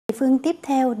Địa phương tiếp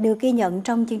theo được ghi nhận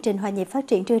trong chương trình Hòa nhịp phát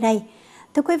triển trưa nay.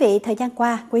 Thưa quý vị, thời gian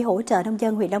qua, Quỹ hỗ trợ nông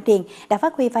dân huyện Long Điền đã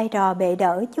phát huy vai trò bệ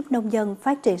đỡ giúp nông dân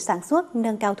phát triển sản xuất,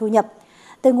 nâng cao thu nhập.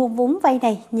 Từ nguồn vốn vay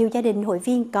này, nhiều gia đình hội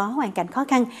viên có hoàn cảnh khó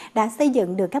khăn đã xây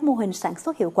dựng được các mô hình sản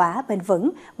xuất hiệu quả, bền vững,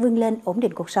 vươn lên ổn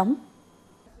định cuộc sống.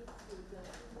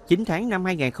 9 tháng năm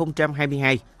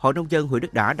 2022, Hội Nông dân huyện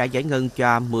Đất Đỏ đã giải ngân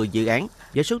cho 10 dự án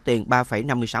với số tiền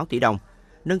 3,56 tỷ đồng,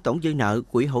 nâng tổng dư nợ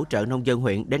Quỹ hỗ trợ nông dân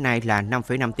huyện đến nay là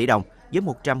 5,5 tỷ đồng với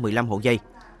 115 hộ vay.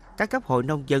 Các cấp hội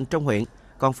nông dân trong huyện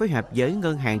còn phối hợp với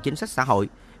Ngân hàng Chính sách Xã hội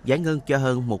giải ngân cho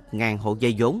hơn 1.000 hộ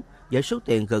vay vốn với số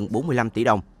tiền gần 45 tỷ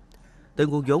đồng. Từ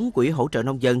nguồn vốn Quỹ hỗ trợ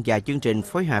nông dân và chương trình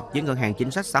phối hợp với Ngân hàng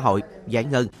Chính sách Xã hội giải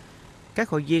ngân, các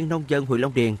hội viên nông dân huyện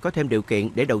Long Điền có thêm điều kiện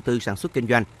để đầu tư sản xuất kinh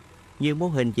doanh. Nhiều mô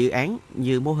hình dự án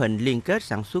như mô hình liên kết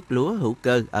sản xuất lúa hữu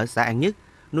cơ ở xã An Nhất,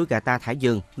 nuôi gà ta thả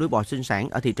vườn, nuôi bò sinh sản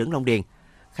ở thị trấn Long Điền,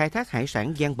 khai thác hải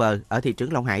sản ven bờ ở thị trấn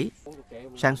Long Hải,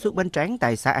 sản xuất bánh tráng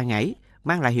tại xã An Ngãi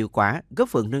mang lại hiệu quả, góp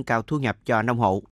phần nâng cao thu nhập cho nông hộ.